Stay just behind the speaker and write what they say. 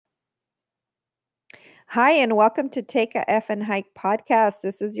Hi, and welcome to Take a F and Hike podcast.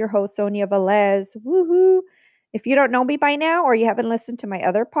 This is your host, Sonia Velez. Woohoo! If you don't know me by now or you haven't listened to my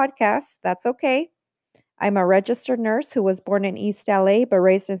other podcasts, that's okay. I'm a registered nurse who was born in East LA but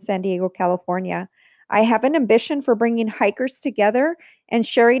raised in San Diego, California. I have an ambition for bringing hikers together and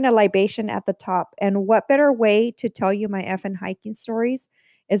sharing a libation at the top. And what better way to tell you my F and hiking stories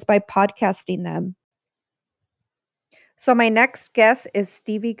is by podcasting them. So, my next guest is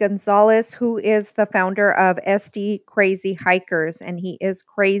Stevie Gonzalez, who is the founder of SD Crazy Hikers, and he is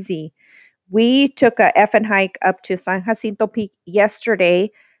crazy. We took a F and hike up to San Jacinto Peak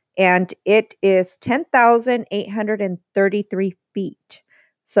yesterday, and it is 10,833 feet.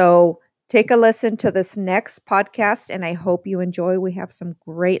 So, take a listen to this next podcast, and I hope you enjoy. We have some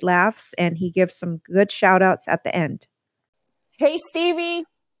great laughs, and he gives some good shout outs at the end. Hey, Stevie.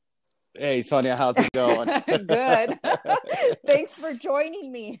 Hey, Sonia, how's it going? Good. Thanks for joining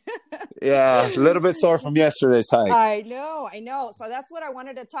me. Yeah, a little bit sore from yesterday's hike. I know. So that's what I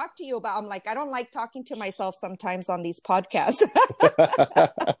wanted to talk to you about. I'm like, I don't like talking to myself sometimes on these podcasts.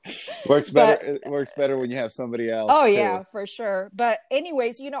 Works better when you have somebody else. Oh, too. yeah, for sure. But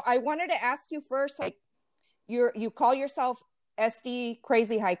anyways, I wanted to ask you first, like, you call yourself SD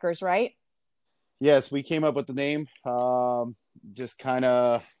Crazy Hikers, right? Yes, we came up with the name. Just kind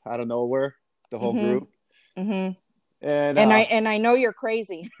of out of nowhere, the whole group. Mm-hmm. And I know you're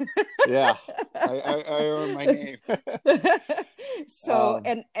crazy. Yeah, I earned my name. So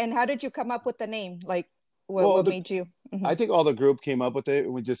and how did you come up with the name? Like, what made you? Mm-hmm. I think all the group came up with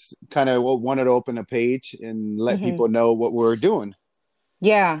it. We just kind of wanted to open a page and let people know what we're doing.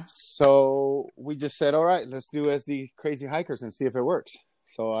 Yeah. So we just said, all right, let's do SD Crazy Hikers and see if it works.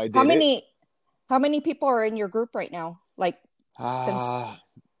 So I did. How many people are in your group right now? Like,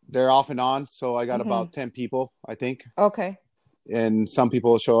 they're off and on. So I got about 10 people, I think. Okay. And some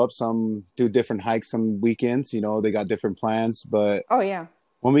people show up, some do different hikes, some weekends, they got different plans. But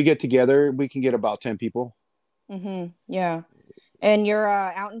when we get together, we can get about 10 people. Mm-hmm. Yeah. And you're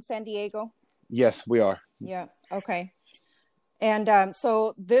out in San Diego? Yes, we are. Yeah. Okay. And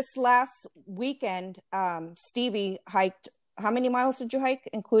so this last weekend, Stevie hiked, how many miles did you hike,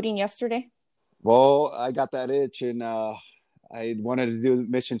 including yesterday? Well, I got that itch, and I wanted to do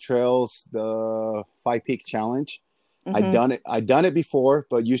Mission Trails, the 5 Peak Challenge. Mm-hmm. I'd done it before,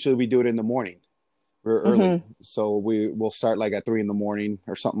 but usually we do it in the morning. We're early. So we'll start like at 3 a.m.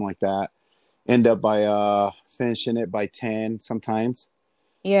 or something like that. End up by finishing it by 10 sometimes.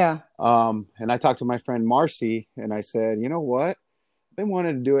 Yeah. And I talked to my friend Marcy, and I said, you know what? I've been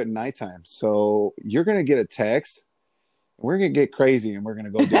wanting to do it at nighttime. So you're going to get a text. We're going to get crazy, and we're going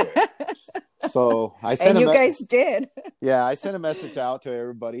to go do it. So I sent you guys did. Yeah, I sent a message out to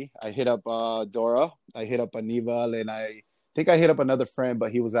everybody. I hit up Dora. I hit up Anival, and I think I hit up another friend,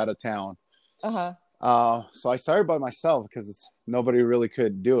 but he was out of town. So I started by myself because nobody really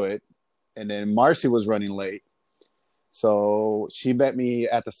could do it. And then Marcy was running late. So she met me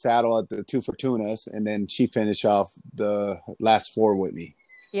at the saddle at the Two Fortunas, and then she finished off the last 4 with me.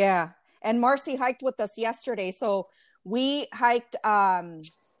 Yeah. And Marcy hiked with us yesterday. So we hiked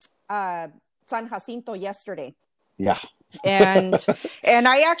San Jacinto yesterday. Yeah. and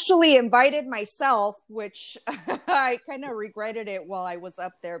I actually invited myself, which I kind of regretted it while I was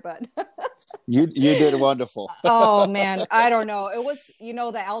up there, but you did wonderful. Oh man, I don't know. It was,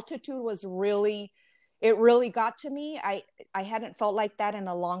 the altitude was it really got to me. I hadn't felt like that in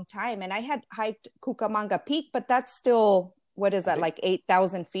a long time. And I had hiked Cucamonga Peak, but that's still, what is that, like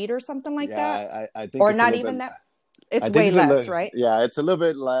 8,000 feet or something like that? I think, or not even that. It's way less, right? Yeah, it's a little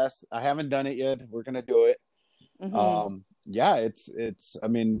bit less. I haven't done it yet. We're gonna do it. Yeah, it's. I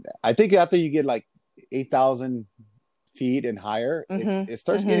mean, I think after you get like 8,000 feet and higher, it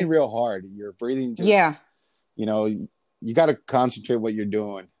starts getting real hard. Your breathing just, you got to concentrate what you're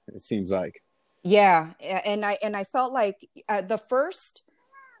doing. It seems like. Yeah, and I felt like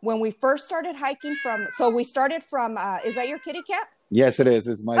when we first started hiking we started from. Is that your kitty cat? Yes, it is.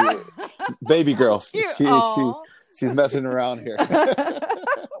 It's my baby girl. She's messing around here.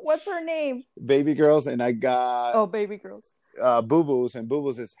 What's her name? Baby Girls, and I got Baby Girls. Boo Boos, and Boo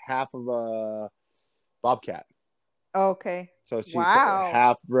Boos is half of a bobcat. Okay. So she's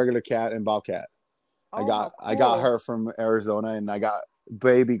half regular cat and bobcat. Cool. I got her from Arizona, and I got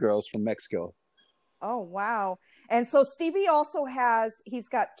Baby Girls from Mexico. Oh wow! And so Stevie also he's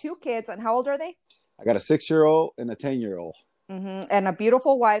got 2 kids, and how old are they? I got a 6-year-old and a 10-year-old. And a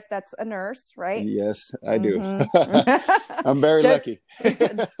beautiful wife that's a nurse, right? Yes, I do. I'm very lucky.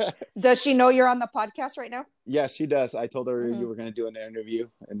 Does she know you're on the podcast right now? Yes, she does. I told her you were going to do an interview,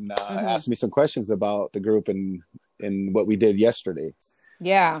 and asked me some questions about the group and what we did yesterday.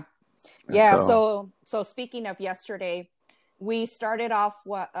 Yeah. Yeah. So So speaking of yesterday, we started off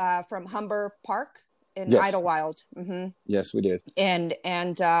from Humber Park in Idlewild. Mm-hmm. Yes, we did. And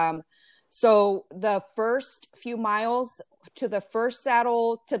so the first few miles to the first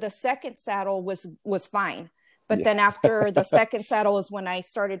saddle to the second saddle was fine. But then after the second saddle is when I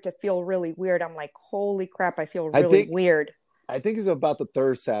started to feel really weird. I'm like, holy crap, I feel really weird. I think it's about the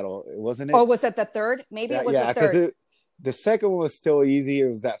third saddle, wasn't it? Oh, was it the third? Maybe it was the third. Because the second one was still easy. It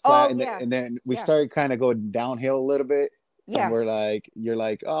was that flat. And then we started kind of going downhill a little bit. Yeah. And you're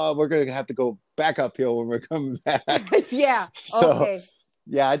like, oh, we're going to have to go back uphill when we're coming back. Yeah. So, okay.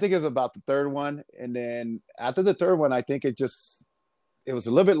 Yeah, I think it was about the third one. And then after the third one, I think it was a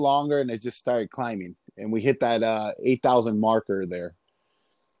little bit longer and it just started climbing. And we hit that 8,000 marker there.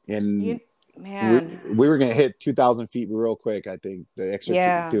 And we were going to hit 2,000 feet real quick, I think, the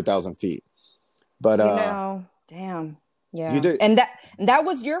extra 2,000 feet. But, damn. Yeah. You did. And that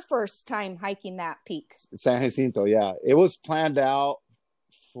was your first time hiking that peak. San Jacinto, yeah. It was planned out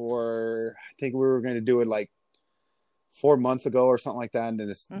for, I think we were going to do it like 4 months ago or something like that. And then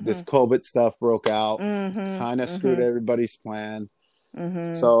this COVID stuff broke out, kind of screwed everybody's plan.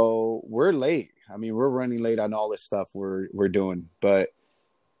 Mm-hmm. So we're late. I mean, we're running late on all this stuff we're doing. But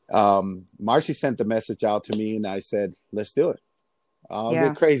Marcy sent the message out to me and I said, let's do it. I'll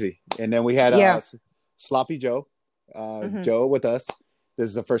get crazy. And then we had Sloppy Joe. Joe with us. This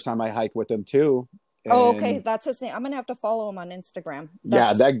is the first time I hike with him too. And okay, that's his name. I'm gonna have to follow him on Instagram.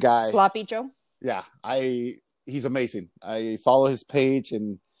 That guy, Sloppy Joe. Yeah, he's amazing. I follow his page,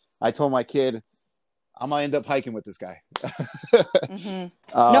 and I told my kid I'm gonna end up hiking with this guy.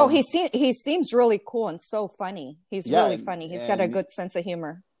 No, he seems really cool and so funny. He's really funny. He's got a good sense of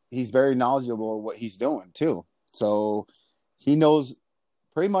humor. He's very knowledgeable of what he's doing too. So he knows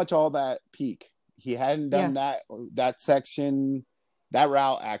pretty much all that peak. He hadn't done that section, that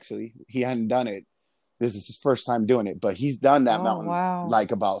route, actually. He hadn't done it. This is his first time doing it. But he's done that mountain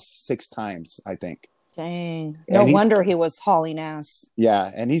like about 6 times, I think. Dang. No wonder he was hauling ass.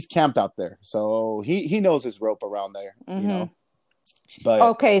 Yeah, and he's camped out there. So he knows his rope around there, you know. But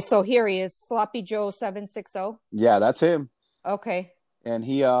okay, so here he is, Sloppy Joe 760. Yeah, that's him. Okay. And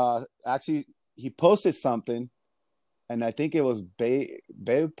he actually posted something. And I think it was Bay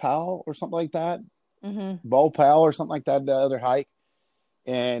Powell or something like that. Bo Powell or something like that, the other hike.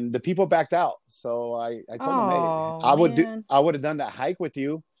 And the people backed out. So I told him, hey, I would have done that hike with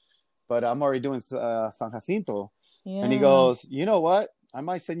you, but I'm already doing San Jacinto. Yeah. And he goes, you know what? I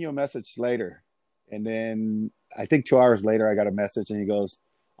might send you a message later. And then I think 2 hours later, I got a message and he goes,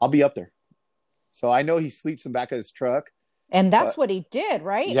 I'll be up there. So I know he sleeps in the back of his truck. And that's what he did,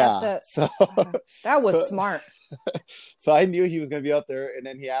 right? Yeah. That was smart. So I knew he was going to be up there. And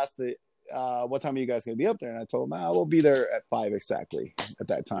then he asked, what time are you guys going to be up there? And I told him, we'll be there at 5 exactly at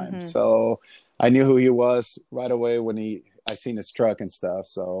that time. So I knew who he was right away when I seen his truck and stuff.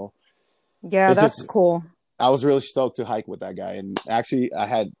 So yeah, that's cool. I was really stoked to hike with that guy. And actually I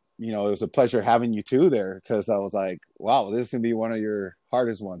had, it was a pleasure having you two there because I was like, wow, this is going to be one of your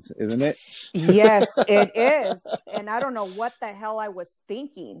hardest ones, isn't it? Yes, it is. And I don't know what the hell I was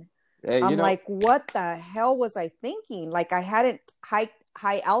thinking. Hey, I'm like, what the hell was I thinking? Like, I hadn't hiked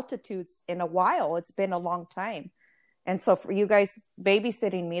high altitudes in a while. It's been a long time. And so for you guys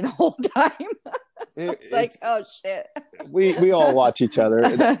babysitting me the whole time, it's like, oh shit. We all watch each other.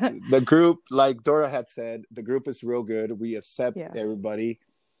 The group, like Dora had said, the group is real good. We accept everybody.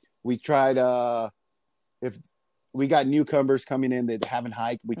 We tried, if we got newcomers coming in that haven't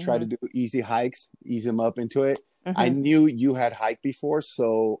hiked, we try to do easy hikes, ease them up into it. I knew you had hiked before,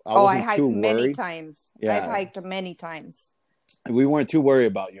 so I wasn't too worried. Many times. Yeah. I've hiked many times. We weren't too worried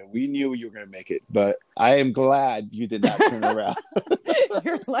about you. We knew you were going to make it, but I am glad you did not turn around.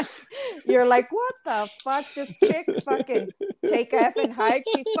 You're like, what the fuck? This chick fucking take a effing hike.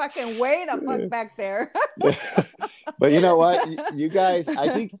 She's fucking way the fuck back there. But you know what? You guys, I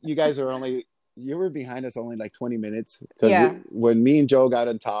think you guys are you were behind us only like 20 minutes. Yeah. When me and Joe got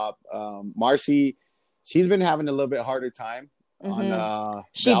on top, Marcy, she's been having a little bit harder time on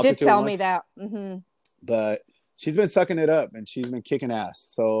she did tell me that. But she's been sucking it up and she's been kicking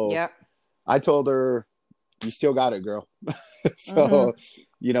ass. So I told her, you still got it, girl. So,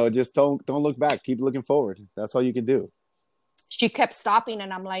 just don't look back. Keep looking forward. That's all you can do. She kept stopping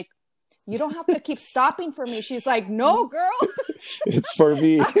and I'm like, you don't have to keep stopping for me. She's like, no, girl. It's for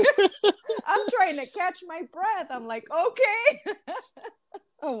me. I'm trying to catch my breath. I'm like, okay.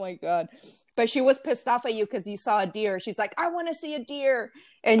 Oh my God. But she was pissed off at you because you saw a deer. She's like, I want to see a deer.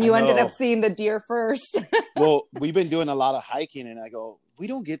 And you ended up seeing the deer first. Well, we've been doing a lot of hiking and I go, we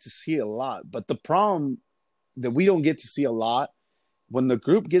don't get to see a lot. But the problem that we don't get to see a lot when the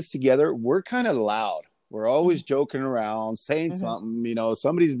group gets together, we're kind of loud. We're always joking around, saying something,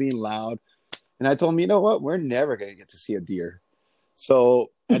 somebody's being loud. And I told him, you know what? We're never going to get to see a deer.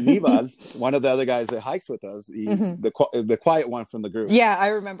 So Aníbal, one of the other guys that hikes with us, he's the quiet one from the group. Yeah, I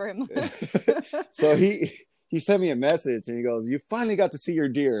remember him. So he sent me a message and he goes, "You finally got to see your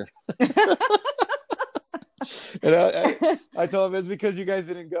deer." And I told him it's because you guys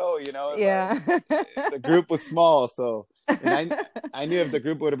didn't go, Yeah. The group was small, so and I knew if the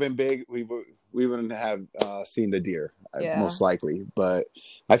group would have been big, we wouldn't have seen the deer, most likely. But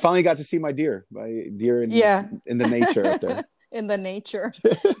I finally got to see my deer in the nature up there. In the nature.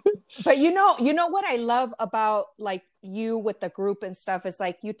 But you know what I love about like you with the group and stuff is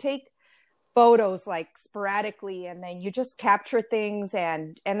like you take photos like sporadically and then you just capture things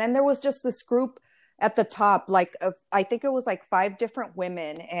and then there was just this group at the top, like I think it was like 5 different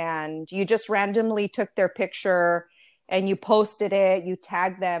women, and you just randomly took their picture and you posted it, you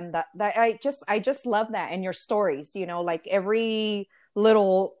tagged them. That I just love that. And your stories, like every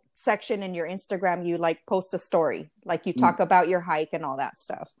little section in your Instagram, you like post a story, like you talk about your hike and all that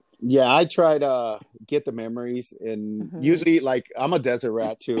stuff. Yeah, I try to get the memories, and usually, like, I'm a desert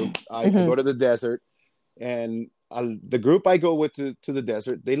rat too. I go to the desert, and the group I go with to the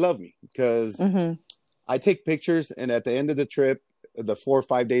desert, they love me because I take pictures, and at the end of the trip, the 4 or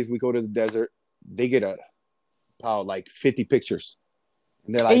 5 days we go to the desert, they get like 50 pictures,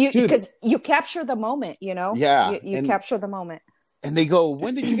 and they're like, because you capture the moment, Yeah, you capture the moment, and they go,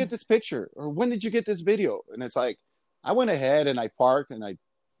 "When did you get this picture, or when did you get this video?" And it's like, I went ahead and I parked and I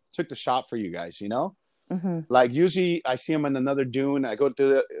took the shot for you guys, Like usually I see them in another dune. I go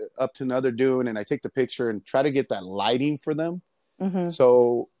up to another dune and I take the picture and try to get that lighting for them.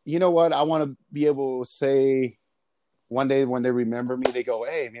 So you know what? I want to be able to say one day when they remember me, they go,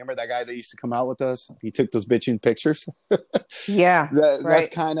 "Hey, remember that guy that used to come out with us? He took those bitching pictures." Yeah. That's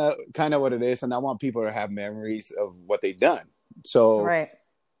kind of what it is. And I want people to have memories of what they've done. So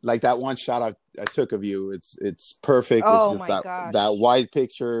like that one shot I took of you, it's perfect. Oh, it's just that wide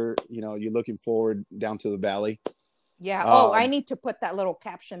picture, you're looking forward down to the valley. Yeah. I need to put that little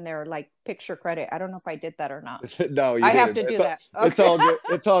caption there, like picture credit. I don't know if I did that or not. No, I have to do that. Okay. It's all good.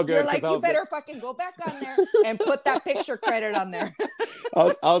 It's all good. You're like, you better fucking go back on there and put that picture credit on there.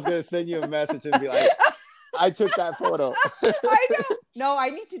 I was going to send you a message and be like, I took that photo. I know. No,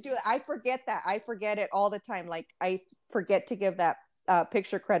 I need to do it. I forget that. I forget it all the time. Like I forget to give that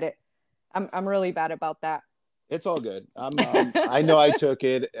picture credit. I'm really bad about that. It's all good. I know I took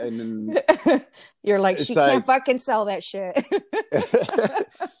it, and you're like, she can't fucking sell that shit.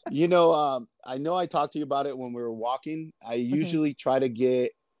 I know I talked to you about it when we were walking. I usually try to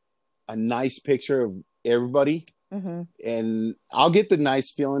get a nice picture of everybody, and I'll get the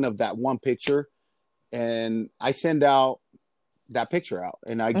nice feeling of that one picture, and I send out that picture out,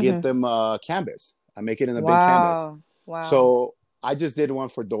 and I get them canvas. I make it in a big canvas. Wow. So I just did one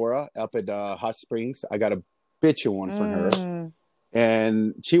for Dora up at Hot Springs. I got a bitchin' one for her,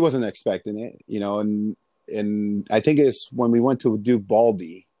 and she wasn't expecting it, and I think it's when we went to do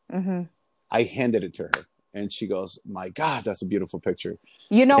Baldy, I handed it to her, and she goes, "My God, that's a beautiful picture."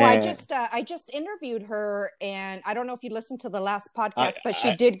 I just interviewed her, and I don't know if you listened to the last podcast, but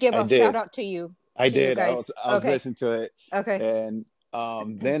she did give a shout out to you. I did. I was listening to it. Okay. And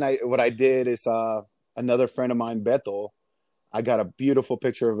then what I did is another friend of mine, Bethel, I got a beautiful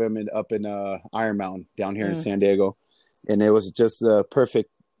picture of him up in Iron Mountain down here in San Diego, and it was just the perfect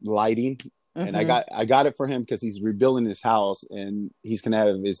lighting. And I got it for him because he's rebuilding his house and he's gonna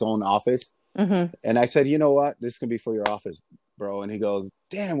have his own office. And I said, "You know what? This is gonna be for your office, bro." And he goes,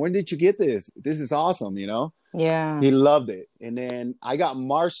 "Damn, when did you get this? This is awesome." Yeah. He loved it. And then I got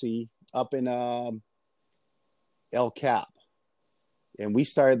Marcy up in El Cap, and we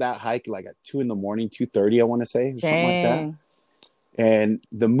started that hike like at 2 a.m, 2:30, I want to say, something like that. And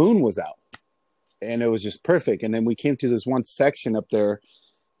the moon was out, and it was just perfect. And then we came to this one section up there.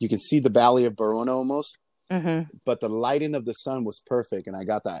 You can see the Valley of Verona almost, but the lighting of the sun was perfect. And I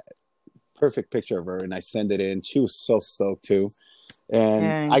got that perfect picture of her, and I sent it in. She was so stoked too.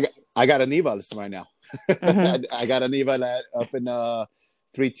 And I got Aníbal right now. I got Aníbal up in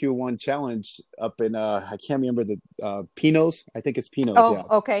 3-2-1 challenge up in I can't remember the Pinos. I think it's Pinos.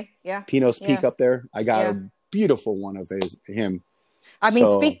 Oh, okay, yeah. Pinos Peak up there. I got a beautiful one of him. I mean,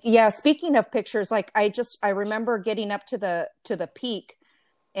 speaking of pictures, like I remember getting up to the peak,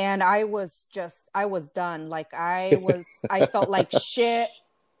 and I was done. Like I felt like shit.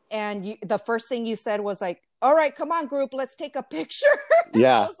 And the first thing you said was like, "All right, come on, group, let's take a picture."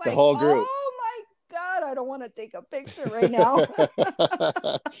 Yeah, the whole group. Oh my God, I don't want to take a picture right now.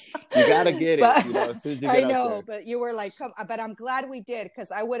 You gotta get it, as soon as you get I know, up there. but you were like, come, but I'm glad we did,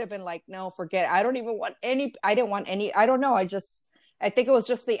 because I would have been like, no, forget it. I don't even want any, I didn't want any, I don't know. I think it was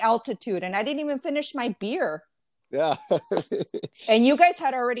just the altitude, and I didn't even finish my beer. Yeah. And you guys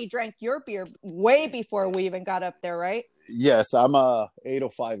had already drank your beer way before we even got up there, right? Yes, I'm a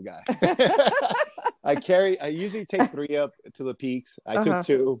 805 guy. I usually take 3 up to the peaks. I took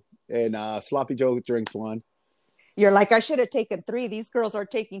 2, and Sloppy Joe drinks 1. You're like, I should have taken 3. These girls are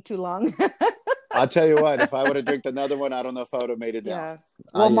taking too long. I'll tell you what, if I would have drank another one, I don't know if I would have made it down.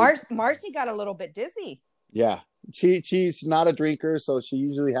 Well, Marcy got a little bit dizzy. Yeah. She's not a drinker, so she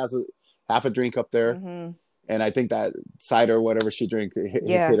usually has half a drink up there. Mm-hmm. And I think that cider, whatever she drank,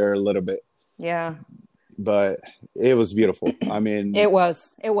 hit her a little bit. Yeah. But it was beautiful. I mean, it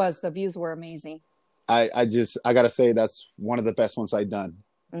was. The views were amazing. I got to say, that's one of the best ones I've done.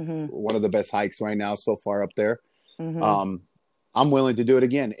 Mm-hmm. One of the best hikes right now so far up there. Mm-hmm. I'm willing to do it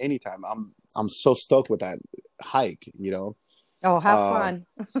again anytime. I'm so stoked with that hike, Oh, have fun.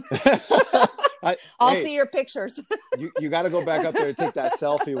 I'll see your pictures. you got to go back up there and take that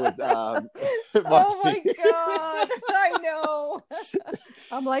selfie with Marcy. Oh my God. I know.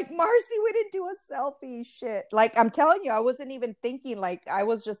 I'm like, Marcy, we didn't do a selfie. Shit. Like, I'm telling you, I wasn't even thinking, like, I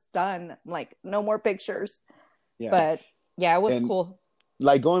was just done. I'm like, no more pictures. Yeah. But yeah, it was cool.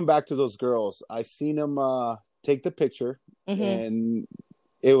 Like, going back to those girls, I seen them take the picture, and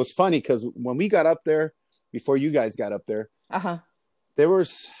it was funny because when we got up there, before you guys got up there, there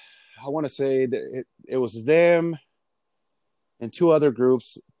was, I want to say that it was them and 2 other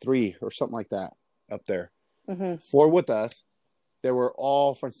groups, 3 or something like that up there. 4 with us. They were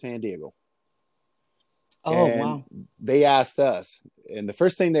all from San Diego. Oh, and wow. They asked us, and the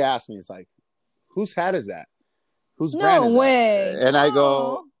first thing they asked me is like, whose hat is that? Whose brand is way. That? And I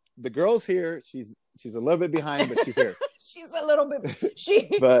go, the girl's here. She's a little bit behind, but she's here. She's a little bit.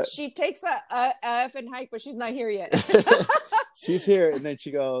 She takes a effing hike, but she's not here yet. She's here, and then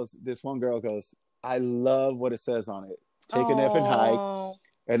she goes. This one girl goes, I love what it says on it. Take an effing hike,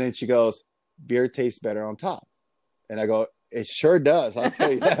 and then she goes, beer tastes better on top. And I go, it sure does. I'll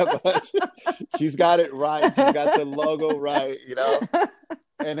tell you that much. She's got it right. She's got the logo right.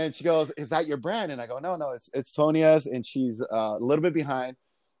 And then she goes, is that your brand? And I go, no, it's Sonia's, and she's a little bit behind.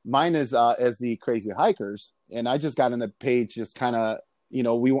 Mine is as the Crazy Hikers, and I just got on the page, just kind of,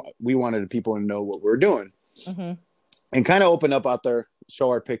 we wanted people to know what we're doing, and kind of open up out there, show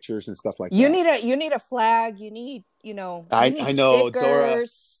our pictures and stuff like that. You need a flag. You need, I know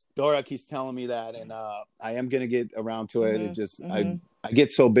stickers. Dora keeps telling me that, and I am gonna get around to it. It just I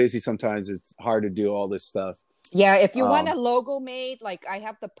get so busy sometimes, it's hard to do all this stuff. Yeah, if you want a logo made, like I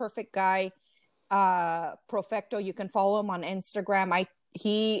have the perfect guy, Profecto. You can follow him on Instagram. I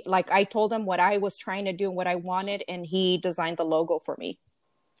told him what I was trying to do and what I wanted, and he designed the logo for me.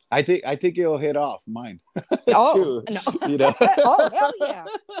 I think it'll hit off mine. Oh, too, no. Oh, hell yeah.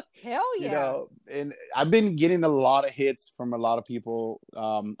 Hell yeah. And I've been getting a lot of hits from a lot of people.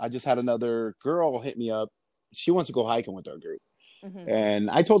 I just had another girl hit me up. She wants to go hiking with our group. And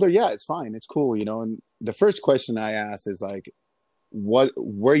I told her, yeah, it's fine. It's cool. And the first question I asked is like,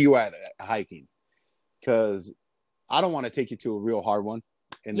 where you at hiking? Because I don't want to take you to a real hard one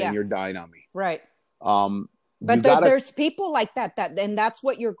and then you're dying on me. Right. But there's people like that, and that's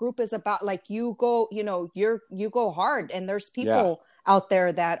what your group is about. Like, you go, you go hard, and there's people out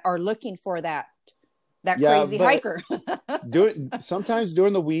there that are looking for that crazy hiker. Sometimes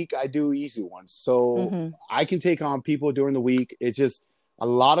during the week, I do easy ones. So I can take on people during the week. It's just a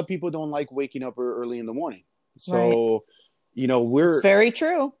lot of people don't like waking up early in the morning. So, it's very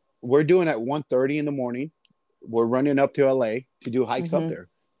true. We're doing at 1:30 in the morning. We're running up to LA to do hikes up there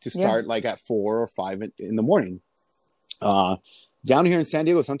to start like at 4 or 5 in the morning. Down here in San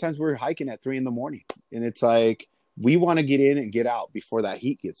Diego, sometimes we're hiking at 3 in the morning, and it's like, we want to get in and get out before that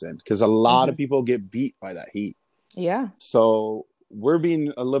heat gets in, because a lot of people get beat by that heat. Yeah. So we're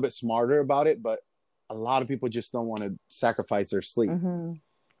being a little bit smarter about it, but a lot of people just don't want to sacrifice their sleep.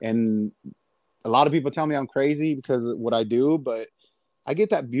 And a lot of people tell me I'm crazy because of what I do, but I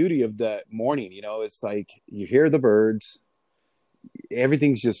get that beauty of that morning. It's like you hear the birds.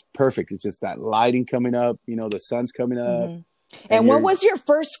 Everything's just perfect. It's just that lighting coming up, the sun's coming up. And what was your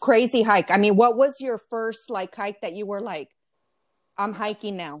first crazy hike? I mean, what was your first hike that you were like, I'm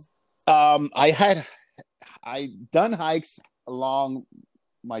hiking now? I done hikes along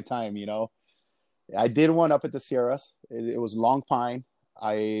my time, I did one up at the Sierras. It was Long Pine.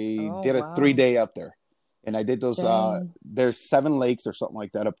 I did a 3-day up there, and I did those, there's 7 lakes or something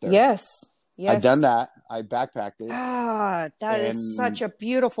like that up there. Yes. I've done Yes. that. I backpacked it, Ah, that is such and a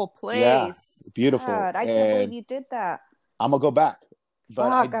beautiful yeah, place. beautiful. God, I can't believe And you did that. I'm gonna go back, but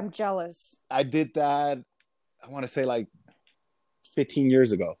Fuck, I'm jealous. I did that. I want to say like 15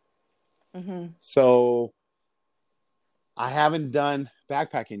 years ago. Mm-hmm. So I haven't done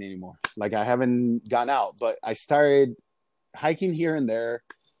backpacking anymore. Like I haven't gone out, but I started hiking here and there,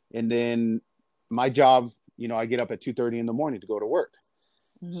 and then my job, I get up at 2:30 in the morning to go to work.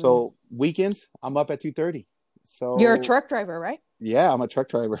 Mm-hmm. So weekends, I'm up at 2:30. You're a So truck driver, right? yeah, I'm a truck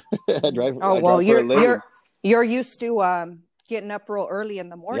driver. I Mm-hmm. drive. Oh I well, drive for a living. you're used to getting up real early in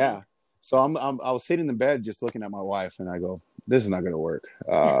the morning. Yeah. So I was sitting in bed just looking at my wife, and I go, "This is not going to work.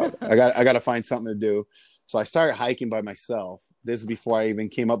 I got to find something to do." So I started hiking by myself. This is before I even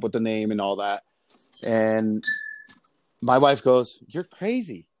came up with the name and all that. And my wife goes, "You're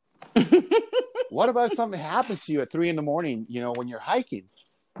crazy. What about if something happens to you at 3 a.m, when you're hiking?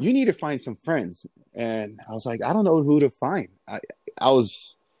 You need to find some friends." And I was like, I don't know who to find. I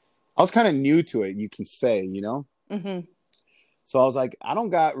was kind of new to it, you can say, Mm-hmm. So I was like, I don't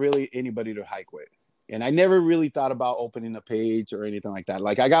got really anybody to hike with. And I never really thought about opening a page or anything like that.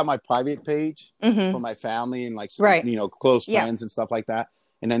 Like I got my private page for Mm-hmm. my family and like, Right. close Yeah. friends and stuff like that.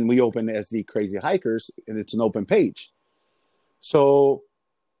 And then we opened as the Crazy Hikers, and it's an open page. So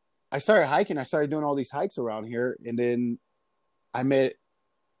I started hiking. I started doing all these hikes around here. And then I met,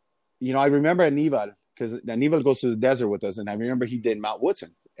 I remember Anival, because Anival goes to the desert with us. And I remember he did Mount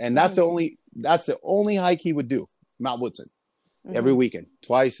Woodson. And that's the only hike he would do, Mount Woodson. Every weekend,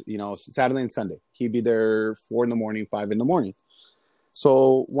 twice, Saturday and Sunday. He'd be there 4 a.m, 5 a.m.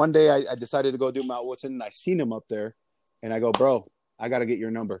 So one day I decided to go do Mount Woodson, and I seen him up there, and I go, bro, I got to get your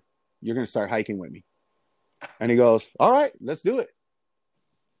number. You're going to start hiking with me. And he goes, all right, let's do it.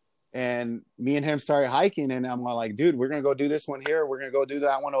 And me and him started hiking, and I'm like, dude, we're going to go do this one here. We're going to go do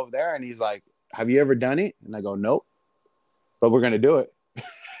that one over there. And he's like, have you ever done it? And I go, nope, but we're going to do it.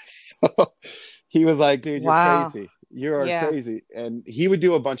 So he was like, dude, you're crazy. You are crazy. And he would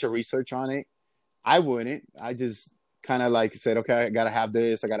do a bunch of research on it. I wouldn't. I just kind of like said, okay, I got to have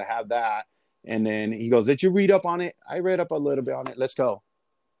this. I got to have that. And then he goes, did you read up on it? I read up a little bit on it. Let's go.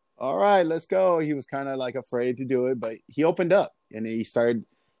 All right, let's go. He was kind of like afraid to do it, but he opened up and he started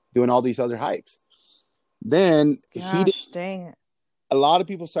doing all these other hikes. Then Dang it. A lot of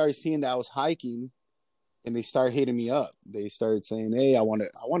people started seeing that I was hiking, and they started hitting me up. They started saying, hey, I want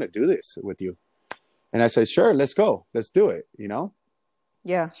to do this with you. And I said, sure, let's go. Let's do it,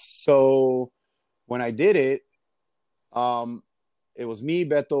 Yeah. So when I did it, it was me,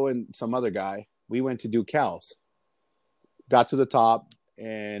 Beto, and some other guy. We went to do cows. Got to the top,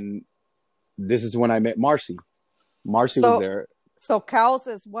 and this is when I met Marcy. Marcy was there. So cows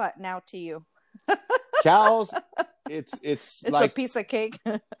is what now to you? Cows, it's like a piece of cake.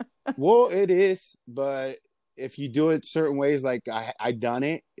 Well, it is, but if you do it certain ways, like I done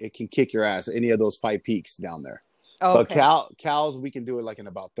it, it can kick your ass. Any of those 5 peaks down there. Oh, okay. But cows, we can do it like in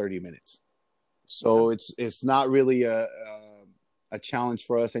about 30 minutes. So it's not really a challenge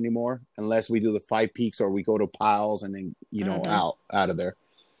for us anymore, unless we do the 5 peaks or we go to piles and then out of there.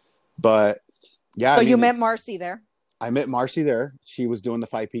 But yeah. So you met Marcy there? I met Marcy there. She was doing the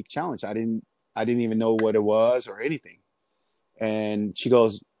 5 peak challenge. I didn't even know what it was or anything. And she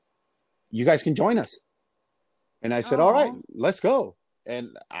goes, you guys can join us. And I said, all right, let's go.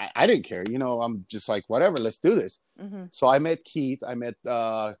 And I didn't care. I'm just like, whatever, let's do this. Mm-hmm. So I met Keith. I met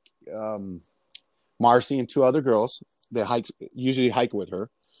Marcy and 2 other girls that usually hike with her.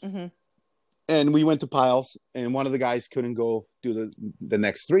 Mm-hmm. And we went to piles, and one of the guys couldn't go do the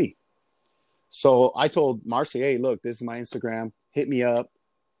next 3. So I told Marcy, hey, look, this is my Instagram. Hit me up.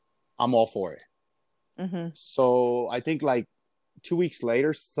 I'm all for it. Mm-hmm. So I think like 2 weeks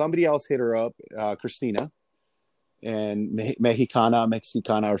later, somebody else hit her up, Christina, and Mexicana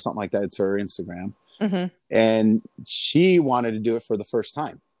or something like that. It's her Instagram. Mm-hmm. And she wanted to do it for the first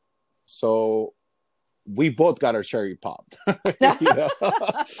time. So we both got our cherry popped. That's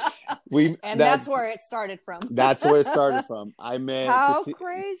where it started from. That's where it started from. I met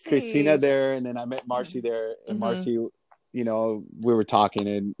Christina there, and then I met Marcy there. And Marcy, we were talking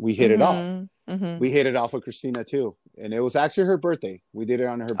and we hit it off. Mm-hmm. We hit it off with Christina too. And it was actually her birthday. We did it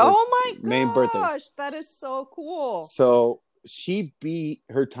on her main birthday. That is so cool. So she beat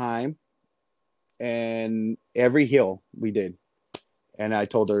her time, and every hill we did. And I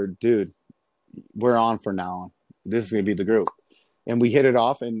told her, dude, we're on for now. This is going to be the group. And we hit it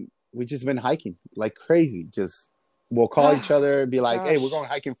off, and we just been hiking like crazy. Just we'll call each other and be like, hey, we're going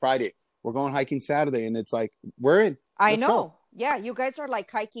hiking Friday. We're going hiking Saturday. And it's like, we're in. I know. Go. Yeah. You guys are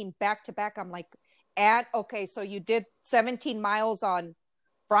like hiking back to back. I'm like, so you did 17 miles on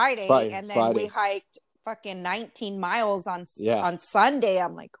Friday, and then we Friday. hiked fucking 19 miles on Yeah. on Sunday.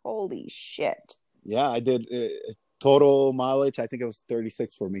 I'm like, holy shit. Yeah, I did total mileage. I think it was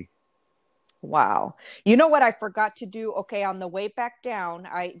 36 for me. Wow. You know what I forgot to do? Okay, on the way back down,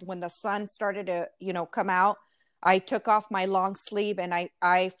 when the sun started to, come out, I took off my long sleeve and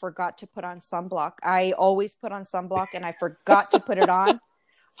I forgot to put on sunblock. I always put on sunblock and I forgot to put it on.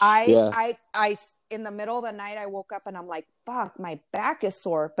 Yeah. I in the middle of the night I woke up and I'm like, fuck, my back is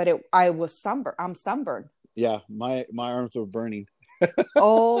sore, but I'm sunburned. Yeah, my arms were burning.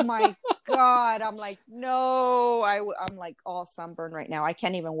 Oh my God. I'm like, no, I'm like all sunburned right now. I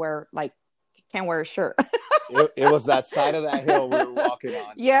can't even can't wear a shirt. It was that side of that hill we were walking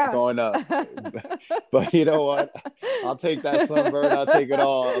on. Yeah. Going up. But you know what? I'll take that sunburn. I'll take it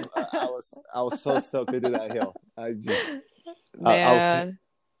all. I was so stoked to do that hill. Man.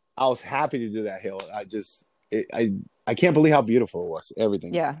 I was happy to do that hill. I can't believe how beautiful it was.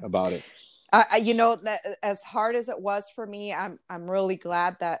 Everything about it. That as hard as it was for me, I'm really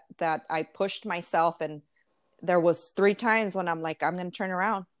glad that I pushed myself, and there was 3 times when I'm like, I'm going to turn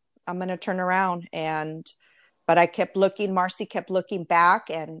around. But I kept looking. Marcy kept looking back,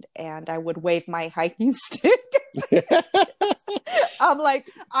 and I would wave my hiking stick. I'm like,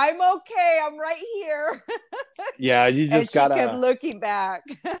 I'm okay. I'm right here. Yeah, you just gotta kept looking back.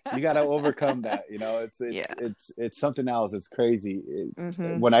 You gotta overcome that. It's something else. It's crazy.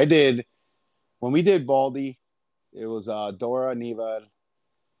 Mm-hmm. When we did Baldy, it was Dora, Neva,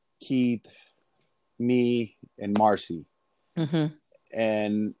 Keith, me, and Marcy,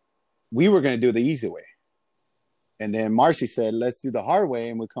 and we were gonna do the easy way. And then Marcy said, let's do the hard way.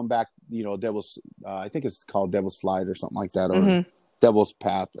 And we come back, Devil's, I think it's called Devil's Slide or something like that. Or Devil's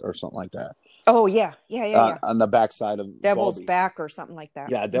Path or something like that. Oh, yeah. Yeah. On the backside of Devil's Baldy. Back or something like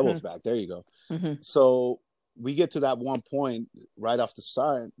that. Yeah, Devil's Back. There you go. So we get to that one point right off the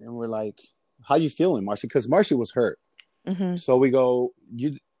start. And we're like, how you feeling, Marcy? Because Marcy was hurt. So we go,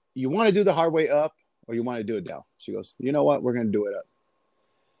 you want to do the hard way up or you want to do it down? She goes, you know what? We're going to do it up.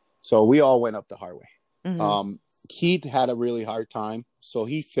 So we all went up the hard way. Keith had a really hard time, so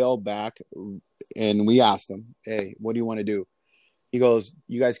he fell back, and we asked him, hey, what do you want to do? He goes,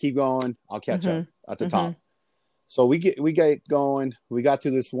 you guys keep going, I'll catch up at the top. So we get going. We got to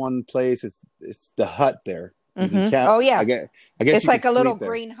this one place. It's the hut there. Oh yeah, I guess it's like a little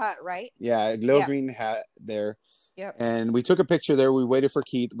green hut, right? Yeah, a little green hut there. Yep. And we took a picture there. We waited for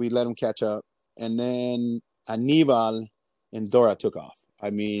Keith. We let him catch up, and then Anival and Dora took off. I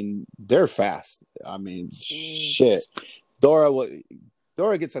mean, they're fast. I mean, shit. Dora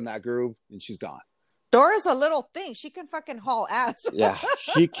gets in that groove and she's gone. Dora's a little thing. She can fucking haul ass. Yeah,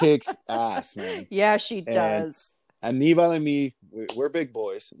 she kicks ass, man. Yeah, she does. And Neva and me, we're big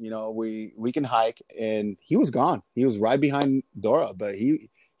boys. We can hike, and he was gone. He was right behind Dora, but he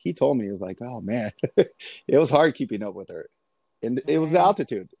told me, he was like, oh man, it was hard keeping up with her. And it was the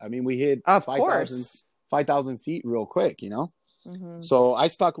altitude. I mean, we hit 5,000 feet real quick, So I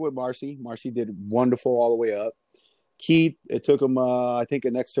stuck with Marcy. Marcy did wonderful all the way up. Keith, it took him, I think,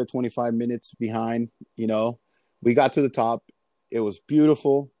 an extra 25 minutes behind. We got to the top. It was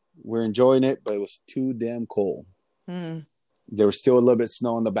beautiful. We're enjoying it, but it was too damn cold. There was still a little bit of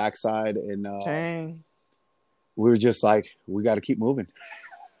snow on the backside, and we were just like, we got to keep moving.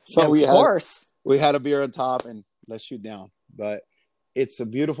 So we had a beer on top, and let's shoot down. But it's a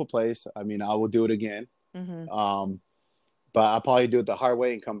beautiful place. I mean, I will do it again. But I'll probably do it the hard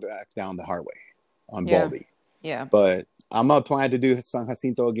way and come back down the hard way on Baldy. Yeah. But I'm going to plan to do San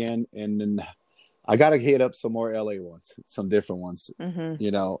Jacinto again. And then I got to hit up some more LA ones, some different ones,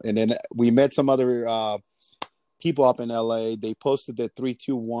 And then we met some other people up in LA. They posted the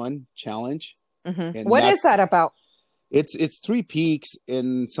 3-2-1 challenge. And what is that about? It's 3 peaks,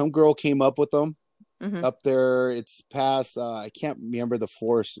 and some girl came up with them up there. It's past, I can't remember the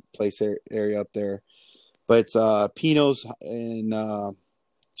forest place area up there. But it's Pinos in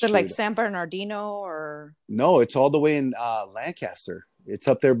is it like San Bernardino or no? It's all the way in Lancaster. It's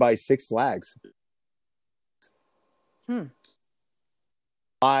up there by Six Flags. 5,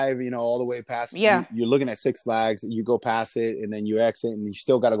 all the way past. Yeah, you're looking at Six Flags. You go past it, and then you exit, and you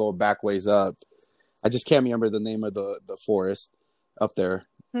still got to go back ways up. I just can't remember the name of the forest up there.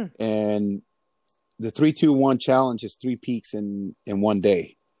 And the 3-2-1 challenge is 3 peaks in one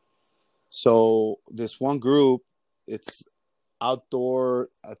day. So this one group, it's outdoor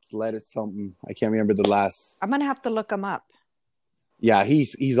athletic something. I can't remember the last. I'm gonna have to look him up. Yeah,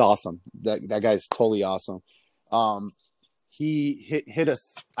 he's awesome. That guy's totally awesome. He hit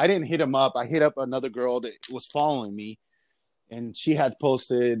us. I didn't hit him up. I hit up another girl that was following me, and she had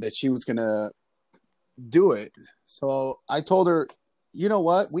posted that she was gonna do it. So I told her, you know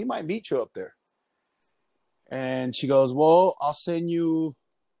what? We might meet you up there. And she goes, well, I'll send you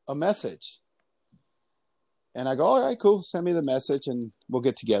a message. And I go, all right, cool. Send me the message and we'll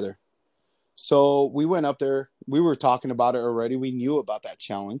get together. So we went up there. We were talking about it already. We knew about that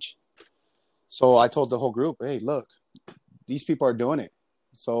challenge. So I told the whole group, hey, look, these people are doing it.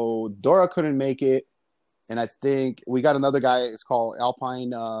 So Dora couldn't make it. And I think we got another guy. It's called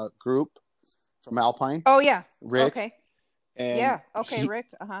Alpine Group from Alpine. Oh, yeah. Rick. Okay. And yeah. Okay, Rick.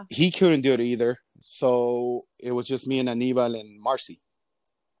 Uh-huh. He couldn't do it either. So it was just me and Aníbal and Marcy.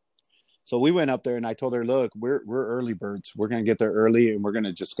 So we went up there and I told her, look, we're early birds. We're going to get there early and we're going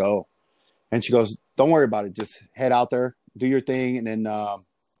to just go. And she goes, don't worry about it. Just head out there, do your thing. And then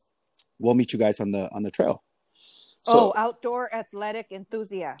we'll meet you guys on the trail. So, outdoor athletic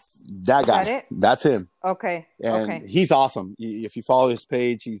enthusiast. That guy. Is that it? That's him. Okay. And he's awesome. If you follow his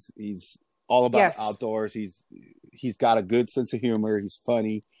page, he's all about outdoors. He's got a good sense of humor. He's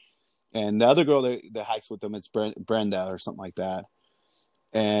funny. And the other girl that hikes with him, it's Brenda or something like that.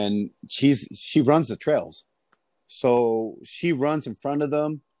 And she runs the trails. So she runs in front of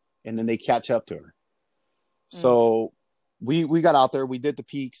them and then they catch up to her. So we got out there. We did the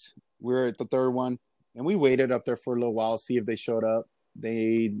peaks. We were at the third one. And we waited up there for a little while, see if they showed up.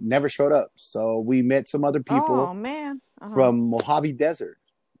 They never showed up. So we met some other people from Mojave Desert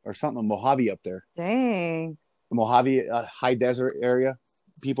or something, Mojave up there. Dang. Mojave high desert area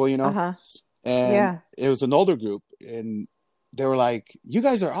people, you know. And it was an older group. And they were like, you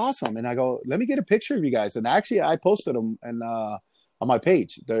guys are awesome. And I go, let me get a picture of you guys. And actually, I posted them on my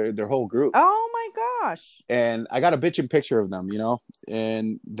page, their whole group. Oh my gosh. And I got a bitchin' picture of them, you know.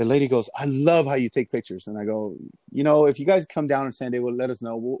 And the lady goes, I love how you take pictures. And I go, you know, if you guys come down in San Diego, let us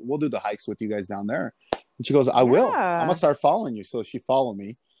know. We'll do the hikes with you guys down there. And she goes, I will. I'm gonna start following you. So she followed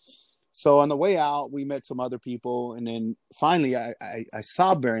me. So on the way out, we met some other people, and then finally I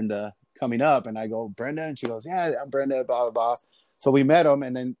saw Brenda coming up, and I go, Brenda, and she goes, yeah, I'm Brenda, blah blah blah. So we met him,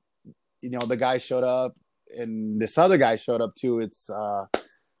 and then you know the guy showed up. And this other guy showed up too. It's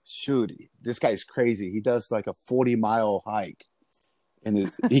this guy's crazy. He does like a 40-mile hike, and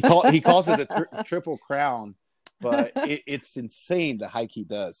he calls it the Triple Crown, but it's insane the hike he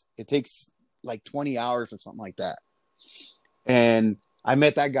does. It takes like 20 hours or something like that. And I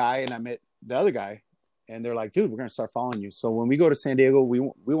met that guy, and I met the other guy, and they're like, "Dude, we're gonna start following you. So when we go to San Diego, we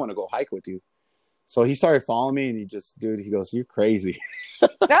want to go hike with you." So he started following me, and he goes, "You're crazy."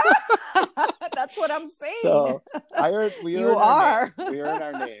 That's what I'm saying. So we earned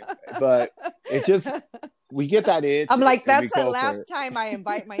our name, but it just we get that itch. I'm like, that's the last time I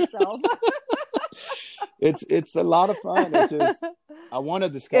invite myself. It's a lot of fun. It's just I want to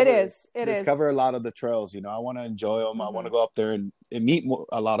discover. It is a lot of the trails. You know, I want to enjoy them. Mm-hmm. I want to go up there and meet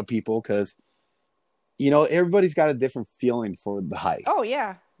a lot of people because you know everybody's got a different feeling for the hike. Oh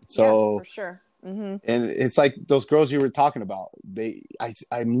yeah, so for sure. Mm-hmm. And it's like those girls you were talking about.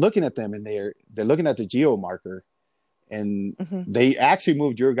 I'm looking at them and they're looking at the geo marker, and they actually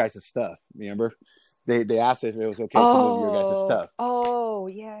moved your guys' stuff. Remember, they asked if it was okay to move your guys' stuff. Oh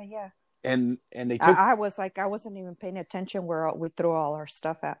yeah. And they took. I was like, I wasn't even paying attention where we threw all our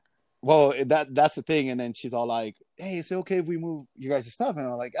stuff at. Well, that's the thing. And then she's all like, "Hey, is it okay if we move you guys' stuff?" And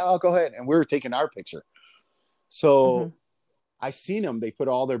I'm like, "Oh, go ahead." And we were taking our picture. So. I seen them. They put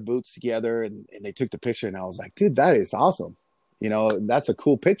all their boots together and they took the picture. And I was like, dude, that is awesome. You know, that's a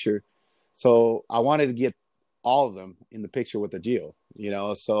cool picture. So I wanted to get all of them in the picture with the geo, you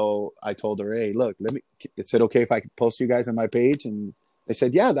know? So I told her, hey, look, is it okay if I could post you guys on my page? And they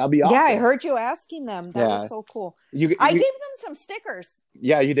said, yeah, that'd be awesome. Yeah, I heard you asking them. That was so cool. I gave them some stickers.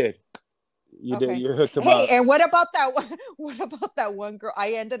 Yeah, you did. You did. You hooked them up. Hey, and what about that one? What about that one girl?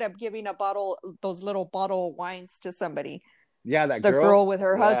 I ended up giving those little bottle wines to somebody. Yeah, that girl with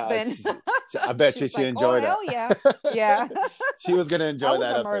her husband. I bet she enjoyed it. Oh, hell yeah. She was gonna enjoy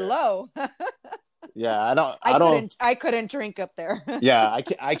that. That was a Merlot. Yeah, I couldn't drink up there. Yeah,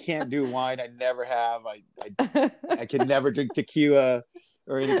 I can't do wine. I never have. I can never drink tequila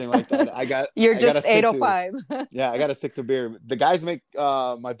or anything like that. You're just 805. Yeah, I gotta stick to beer. The guys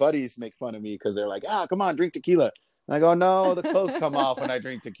my buddies make fun of me because they're like, come on, drink tequila. And I go, no, the clothes come off when I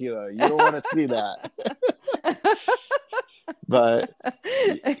drink tequila. You don't want to see that. But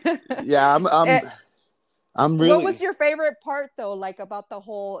yeah, I'm really. What was your favorite part though? Like about the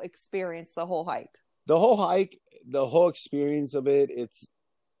whole experience, the whole hike? The whole experience of it.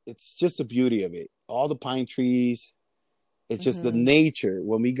 It's just the beauty of it. All the pine trees. It's just the nature.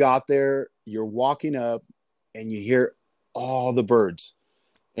 When we got there, you're walking up and you hear all the birds.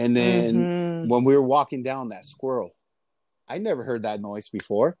 And then when we were walking down, that squirrel, I never heard that noise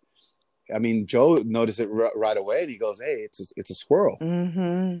before. I mean, Joe noticed it right away, and he goes, "Hey, it's a squirrel,"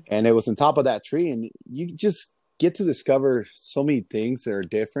 Mm-hmm. and it was on top of that tree, and you just get to discover so many things that are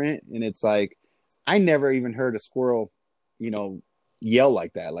different, and it's like I never even heard a squirrel, yell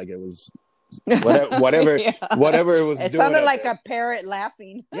like that, like it was whatever Yeah. whatever it was It doing sounded up like there. a parrot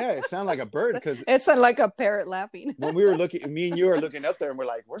laughing. Yeah, it sounded like a bird because It sounded like a parrot laughing. when we were looking, me and you were looking up there, and we're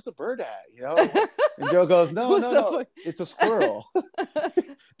like, "Where's the bird at?" And Joe goes, "No, What's no, the no, it's a squirrel."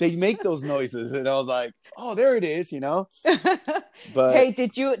 They make those noises, and I was like, "Oh, there it is," But Hey,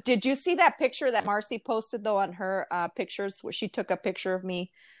 did you see that picture that Marcy posted though on her pictures where she took a picture of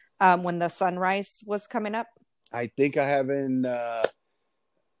me when the sunrise was coming up? I think I haven't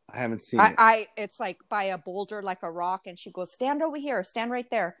seen it. It's like by a boulder, like a rock, and she goes, "Stand over here, stand right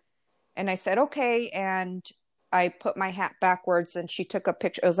there." And I said, "Okay." And I put my hat backwards, and she took a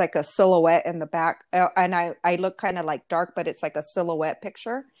picture. It was like a silhouette in the back, and I look kind of like dark, but it's like a silhouette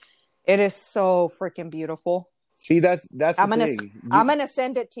picture. It is so freaking beautiful. See, that's the thing. I'm gonna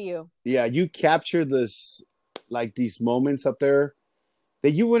send it to you. Yeah, you capture this, like these moments up there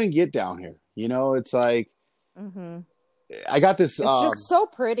that you wouldn't get down here. It's like I got this. It's just so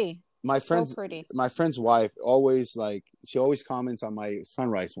pretty. My friend's wife always she always comments on my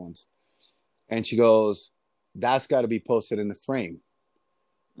sunrise ones, and she goes, "That's got to be posted in the frame,"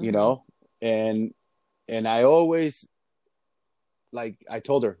 and I always I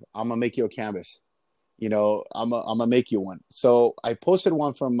told her, "I'm gonna make you a canvas." I'm gonna make you one. So I posted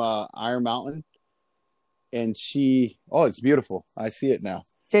one from Iron Mountain, and it's beautiful. I see it now.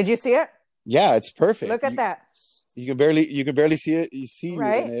 Did you see it? Yeah, it's perfect. Look at that. You can barely see it. You see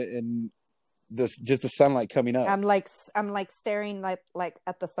right? in it, and just the sunlight coming up. I'm like staring like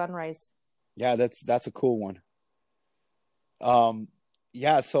at the sunrise. Yeah, that's a cool one.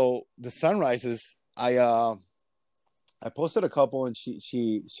 Yeah. So the sunrises, I posted a couple, and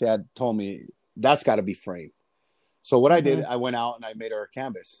she had told me that's got to be framed. So what I did, I went out and I made her a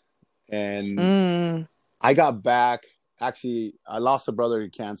canvas, and I got back. Actually, I lost a brother to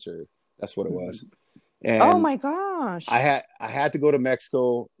cancer. That's what it was. And oh my gosh! I had to go to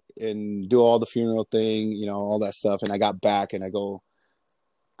Mexico and do all the funeral thing, all that stuff. And I got back, and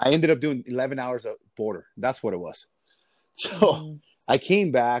I ended up doing 11 hours of border. That's what it was. So I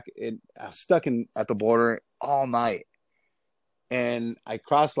came back, and I was stuck at the border all night. And I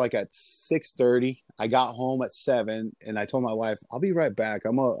crossed at 6:30. I got home at 7, and I told my wife, "I'll be right back.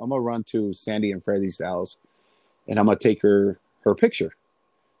 I'm gonna run to Sandy and Freddie's house, and I'm gonna take her picture."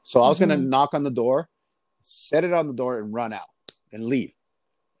 So I was gonna knock on the door, set it on the door, and run out and leave.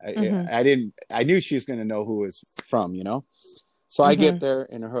 I knew she was gonna know who it was from, So I get there,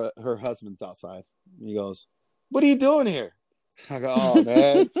 and her husband's outside. And he goes, "What are you doing here?" I go, "Oh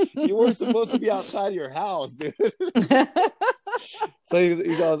man, you weren't supposed to be outside of your house, dude." So he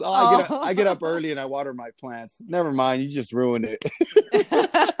goes, "Oh, I get up early and I water my plants." Never mind, you just ruined it.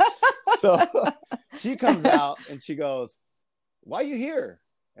 So she comes out and she goes, "Why are you here?"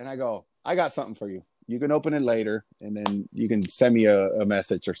 And I go, "I got something for you. You can open it later, and then you can send me a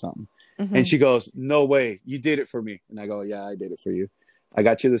message or something." And she goes, "No way, you did it for me." And I go, "Yeah, I did it for you. I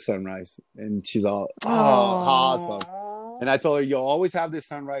got you the sunrise." And she's all, "Oh, awesome." And I told her, "You'll always have this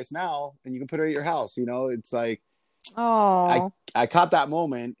sunrise now, and you can put it at your house." It's like, oh, I caught that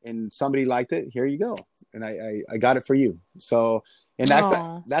moment, and somebody liked it. Here you go, and I got it for you. So, and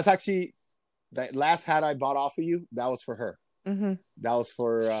that's actually that last hat I bought off of you. That was for her. That was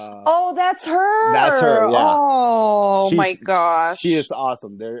for. Oh, that's her. That's her. Yeah. Oh my gosh, she is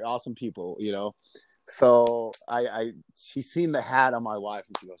awesome. They're awesome people, So she's seen the hat on my wife,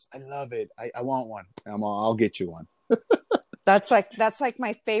 and she goes, "I love it. I want one. I'll get you one." That's like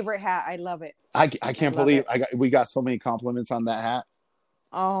my favorite hat. I love it. I can't believe we got so many compliments on that hat.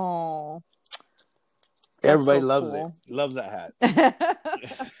 Oh, everybody loves it. Loves that hat.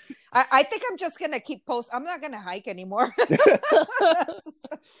 I think I'm just gonna keep posting. I'm not gonna hike anymore.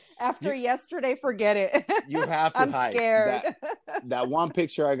 After yesterday, forget it. You have to I'm hike. Scared. That one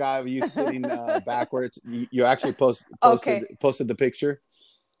picture I got of you sitting backwards. You actually posted the picture.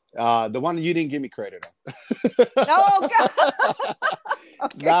 The one you didn't give me credit on. Oh God.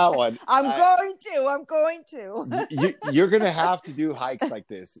 Okay. That one. I'm going to. You're gonna have to do hikes like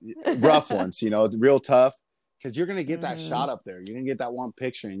this, rough ones. Real tough, because you're gonna get that shot up there. You're gonna get that one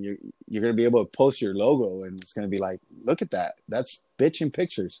picture, and you're gonna be able to post your logo, and it's gonna be like, look at that. That's bitching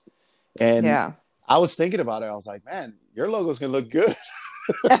pictures. And I was thinking about it. I was like, man, your logo's gonna look good.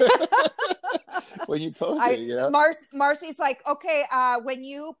 when you post it, you know. Marcy's like, okay, when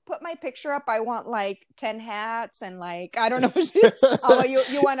you put my picture up, I want like 10 hats and like I don't know. Oh,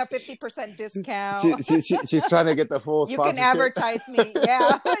 you want a 50% discount? She's trying to get the full you sponsorship. can advertise me.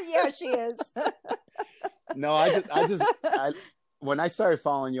 Yeah, yeah, she is. No, when I started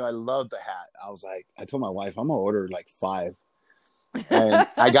following you, I loved the hat. I was like, I told my wife, I'm gonna order like 5. And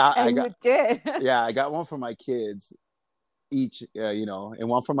you did. Yeah, I got one for my kids each, you know, and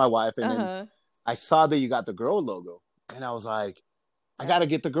one for my wife. And then I saw that you got the girl logo, and I was like, I got to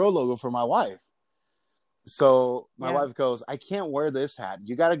get the girl logo for my wife. So my wife goes, I can't wear this hat.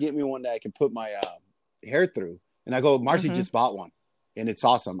 You got to get me one that I can put my hair through. And I go, Marcy just bought one, and it's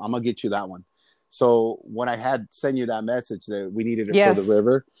awesome. I'm gonna get you that one. So when I had sent you that message that we needed it for the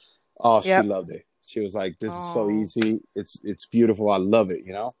river, she loved it. She was like, this is so easy. It's beautiful. I love it,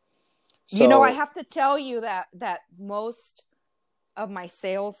 you know? So, you know, I have to tell you that most of my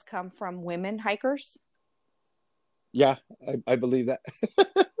sales come from women hikers. Yeah, I believe that.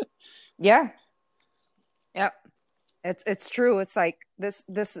 Yeah. Yep. It's true. It's like this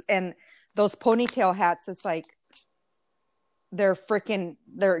and those ponytail hats, it's like they're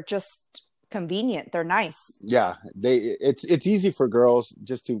just convenient. They're nice. Yeah, it's easy for girls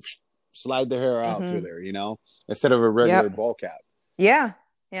just to slide their hair out through there, you know, instead of a regular ball cap. Yeah,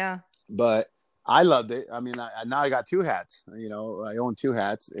 yeah. But I loved it. I mean, now I got 2 hats. You know, I own 2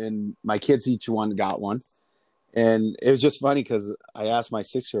 hats, and my kids each one got one. And it was just funny because I asked my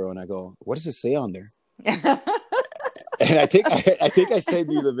 6-year-old, and I go, "What does it say on there?" And I think I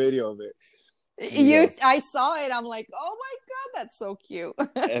sent you the video of it. I saw it. I'm like, oh my God, that's so cute.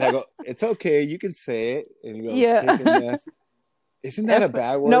 And I go, it's okay, you can say it. And he goes, yeah. Isn't that a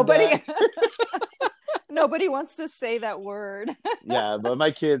bad word? Nobody wants to say that word. Yeah, but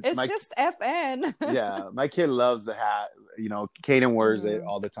my kids, it's just FN. Yeah, my kid loves the hat. You know, Kaden wears it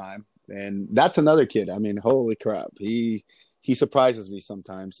all the time, and that's another kid. I mean, holy crap, he surprises me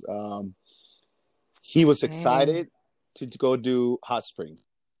sometimes. He was excited to go do hot spring.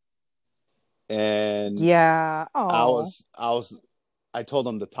 And I told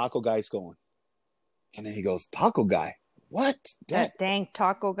him the taco guy's going. And then he goes, taco guy? What? That dang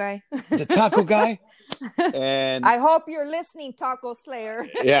taco guy. The taco guy? And I hope you're listening, Taco Slayer.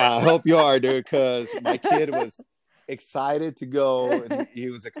 Yeah, I hope you are, dude, because my kid was excited to go. And he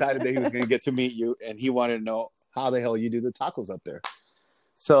was excited that he was going to get to meet you. And he wanted to know how the hell you do the tacos up there.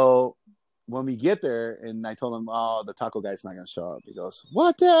 So when we get there, and I told him, oh, the taco guy's not going to show up. He goes,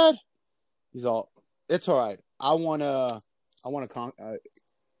 what, Dad? He's all, it's all right. I want to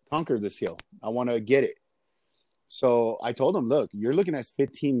conquer this hill. I want to get it. So I told him, look, you're looking at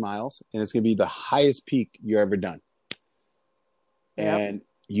 15 miles, and it's going to be the highest peak you've ever done. Yep. And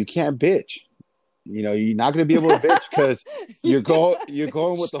you can't bitch. You know, you're not going to be able to bitch because you're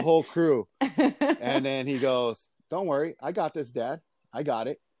going with the whole crew. And then he goes, don't worry. I got this, Dad. I got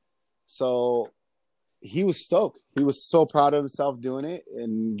it. So he was stoked. He was so proud of himself doing it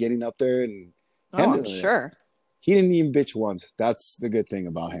and getting up there and I'm sure. He didn't even bitch once. That's the good thing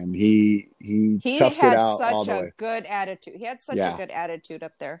about him. He toughed it out all the way. He had such a good attitude. He had such a good attitude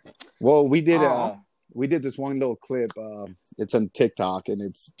up there. Well, we did this one little clip. It's on TikTok, and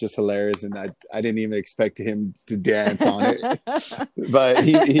it's just hilarious. And I didn't even expect him to dance on it, but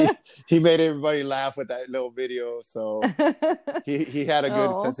he made everybody laugh with that little video. So he had a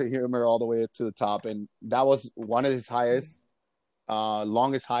good sense of humor all the way to the top, and that was one of his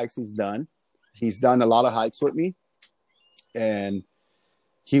longest hikes he's done. He's done a lot of hikes with me, and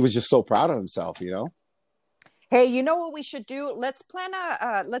he was just so proud of himself, you know? Hey, you know what we should do? Let's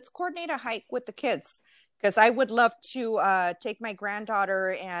let's coordinate a hike with the kids, because I would love to take my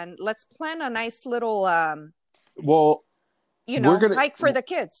granddaughter, and let's plan a nice little, hike for the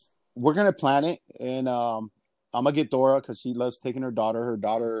kids. We're going to plan it, and I'm going to get Dora because she loves taking her daughter. Her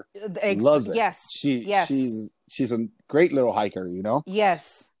daughter loves it. Yes. She's a great little hiker, you know?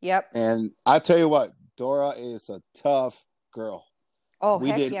 Yes. Yep. And I tell you what, Dora is a tough girl. Oh,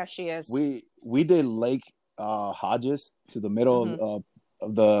 yeah, she is. We did Lake Hodges to the middle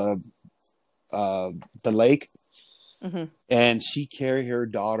of the lake, and she carried her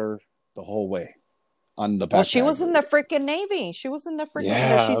daughter the whole way on the back. Well, she was in the freaking Navy. She was in the freaking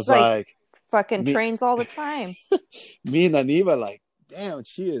Navy. She's like fucking trains all the time. Me and Aniva, like, damn,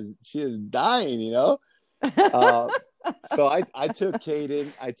 she is dying, you know. So I took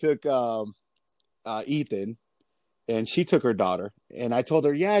Kaden, I took Ethan, and she took her daughter, and I told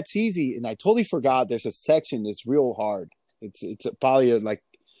her, yeah, it's easy. And I totally forgot there's a section that's real hard. It's probably like,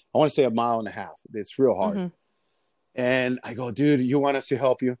 I want to say 1.5 miles. It's real hard. And I go, dude, you want us to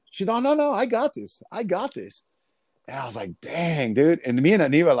help you? She, no, I got this. And I was like, dang, dude. And me and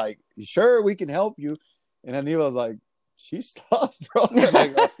Aniva like, sure, we can help you. And Aniva was like, she's tough, bro.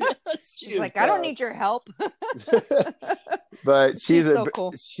 Like, she's like, tough. I don't need your help. But she's so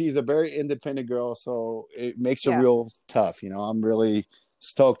cool. She's a very independent girl, so it makes her real tough. I'm really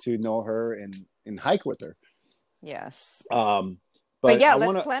stoked to know her and hike with her. Yes. But yeah,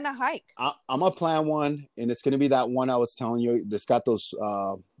 let's plan a hike. I'm gonna plan one, and it's gonna be that one I was telling you that's got those.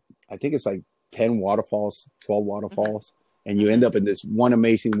 I think it's like 10 waterfalls, 12 waterfalls, and you end up in this one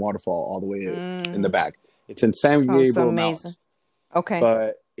amazing waterfall all the way in the back. It's in San Gabriel Mountains. Okay.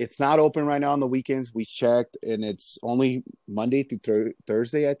 But it's not open right now on the weekends. We checked, and it's only Monday through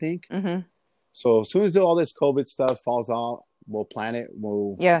Thursday, I think. Mm-hmm. So as soon as all this COVID stuff falls out, we'll plan it.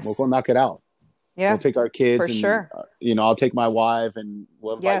 We'll go knock it out. Yeah, we'll take our kids. For and, sure. I'll take my wife, and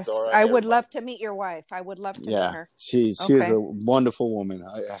we'll invite Dora. I would love to meet your wife. I would love to meet her. She is a wonderful woman.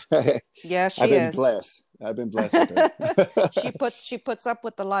 Yeah, she is. I've been blessed. I've been blessed with her. She puts up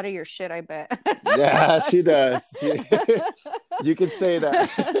with a lot of your shit, I bet. Yeah, she does. You can say that.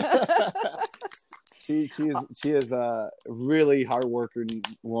 She is a really hardworking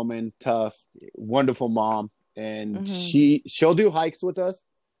woman, tough, wonderful mom, and she'll do hikes with us,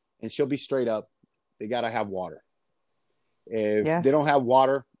 and she'll be straight up. They gotta have water. If they don't have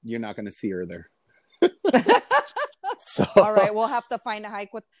water, you're not gonna see her there. So, all right, we'll have to find a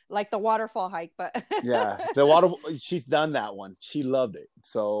hike with like the waterfall hike, but the water. She's done that one. She loved it,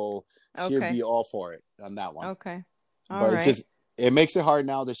 so she'll be all for it on that one. Okay, but it makes it hard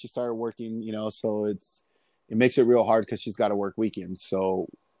now that she started working. So it makes it real hard because she's got to work weekends. So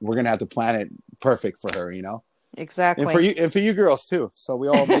we're gonna have to plan it perfect for her. Exactly, and for you girls too. So we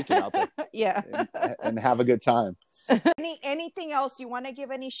all make it out there. Yeah, and have a good time. Anything else you want to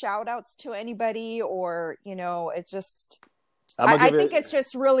give any shout outs to anybody, or it's just I think it's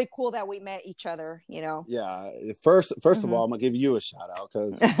just really cool that we met each other. Yeah, first of all, I'm gonna give you a shout out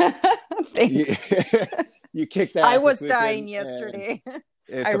because you kicked ass. I was dying yesterday.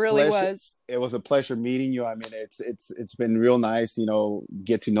 I really was. It was a pleasure meeting you. I mean, it's been real nice,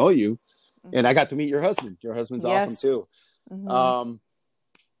 get to know you. And I got to meet your husband. Your husband's awesome too. Mm-hmm.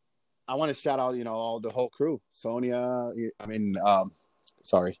 I want to shout out, all the whole crew. Sonia,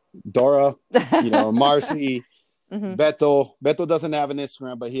 Dora, Marcy, Beto. Beto doesn't have an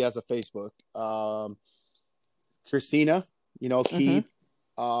Instagram, but he has a Facebook. Christina, Keith.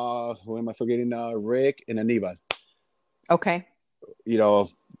 Who am I forgetting? Rick and Aniva. Okay.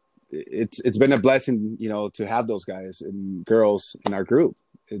 It's been a blessing, to have those guys and girls in our group.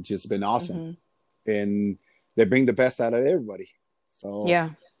 It's just been awesome. And they bring the best out of everybody. So yeah.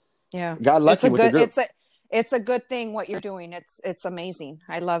 Got lucky with the group. It's a good thing what you're doing. It's amazing.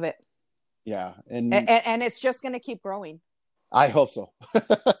 I love it. Yeah. And it's just going to keep growing. I hope so.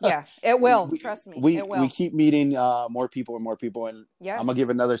 Yeah, it will. Trust me. It will. We keep meeting more people and more people. And I'm going to give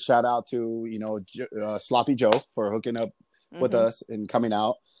another shout out to, Sloppy Joe for hooking up with us and coming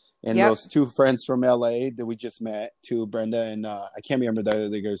out. And those two friends from LA that we just met, Brenda and I can't remember the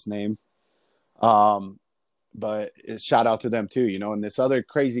other girl's name. But shout out to them too, and this other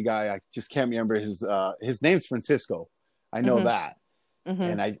crazy guy, I just can't remember his name's Francisco. I know that.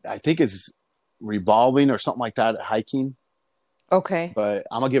 And I think it's revolving or something like that, hiking. Okay. But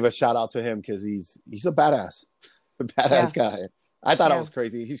I'm gonna give a shout out to him because he's a badass. Guy. I thought I was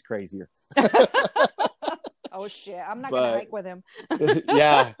crazy. He's crazier. Oh shit! I'm not gonna hike with him.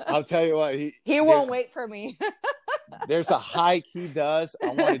 Yeah, I'll tell you what. He won't wait for me. There's a hike he does I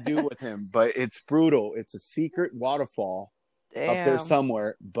want to do with him, but it's brutal. It's a secret waterfall up there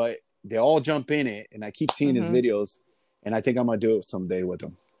somewhere, but they all jump in it, and I keep seeing his videos, and I think I'm gonna do it someday with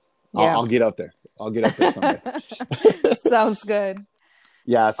him. Yeah. I'll get up there. Someday. Sounds good.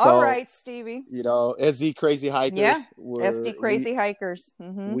 Yeah. So, all right, Stevie. SD Crazy Hikers. Yeah. SD Crazy Hikers.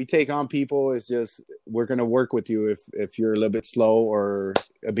 Mm-hmm. We take on people. It's just we're gonna work with you if you're a little bit slow or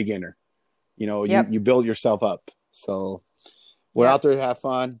a beginner. You build yourself up. So we're out there to have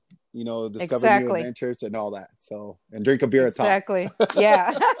fun. Discover new adventures and all that. So and drink a beer at top. Exactly.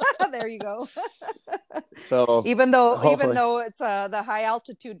 Yeah. There you go. So even though it's the high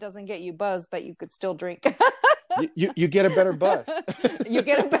altitude doesn't get you buzzed, but you could still drink. you get a better buzz. You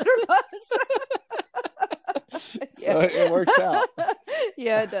get a better buzz. So it works out.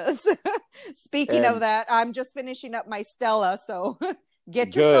 Yeah, it does. Speaking of that, I'm just finishing up my Stella, so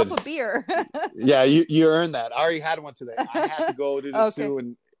get yourself a beer. Yeah, you earned that. I already had one today. I had to go to the zoo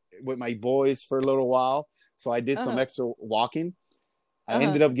and with my boys for a little while, so I did some extra walking. I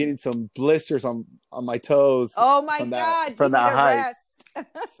ended up getting some blisters on my toes. Oh my God! From that hike. Rest.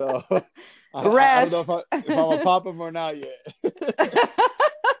 So I don't know if I'm gonna pop them or not yet.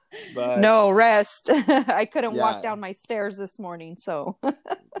 But no, rest. I couldn't walk down my stairs this morning, so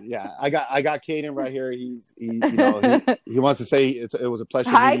yeah, I got Caden right here. He wants to say it was a pleasure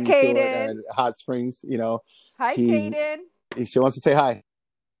hi, meeting you Caden. at Hot Springs. Hi, Caden. She wants to say hi,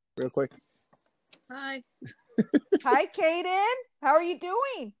 real quick. Hi. Hi, Caden. How are you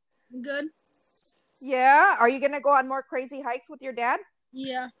doing? Good. Yeah. Are you gonna go on more crazy hikes with your dad?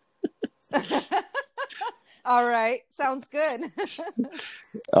 Yeah. All right. Sounds good.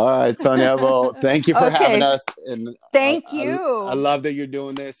 All right, Sonia. Well, thank you for having us. And thank you. I love that you're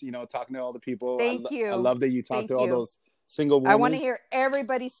doing this, talking to all the people. Thank you. I love that you talk to all those single women. I want to hear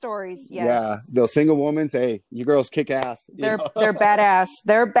everybody's stories. Yes. Yeah. Those single women, hey, you girls kick ass. They're badass.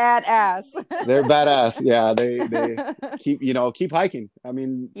 They're badass. They're badass. Yeah. They keep hiking. I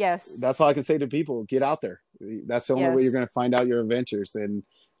mean, yes. That's all I can say to people. Get out there. That's the only way you're going to find out your adventures. And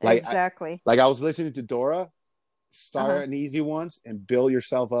exactly. I was listening to Dora. Start an easy ones and build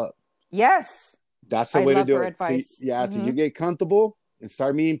yourself up. Yes. That's the way to do it. Advice. Till you get comfortable and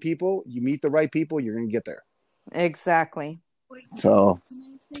start meeting people, you meet the right people, you're going to get there. Exactly. So.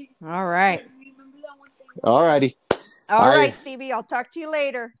 All right. All righty. All right, Stevie. I'll talk to you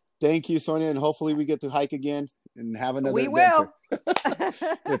later. Thank you, Sonia. And hopefully we get to hike again and have another adventure.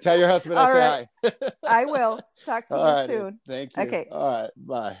 Will. Tell your husband I say hi. I will. Talk to you soon. Thank you. Okay. All right.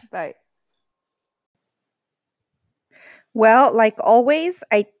 Bye. Bye. Well, like always,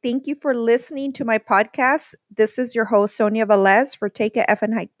 I thank you for listening to my podcast. This is your host, Sonia Velez, for Take a F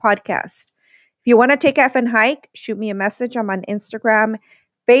and Hike podcast. If you want to take a F and hike, shoot me a message. I'm on Instagram,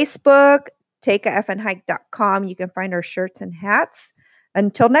 Facebook, takeafandhike.com. You can find our shirts and hats.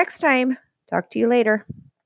 Until next time, talk to you later.